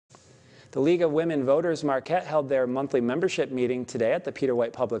The League of Women Voters Marquette held their monthly membership meeting today at the Peter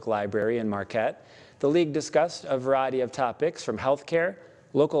White Public Library in Marquette. The League discussed a variety of topics from healthcare,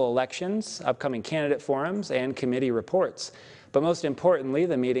 local elections, upcoming candidate forums, and committee reports. But most importantly,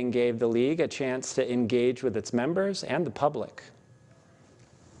 the meeting gave the League a chance to engage with its members and the public.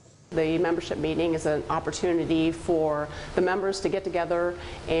 The membership meeting is an opportunity for the members to get together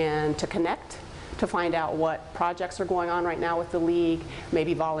and to connect, to find out what projects are going on right now with the League,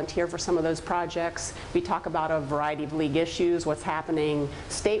 maybe volunteer for some of those projects. We talk about a variety of League issues, what's happening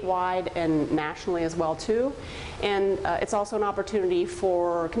statewide and nationally as well too. And it's also an opportunity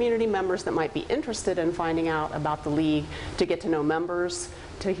for community members that might be interested in finding out about the League to get to know members,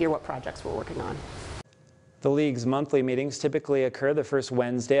 to hear what projects we're working on. The League's monthly meetings typically occur the first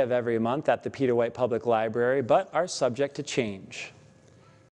Wednesday of every month at the Peter White Public Library, but are subject to change.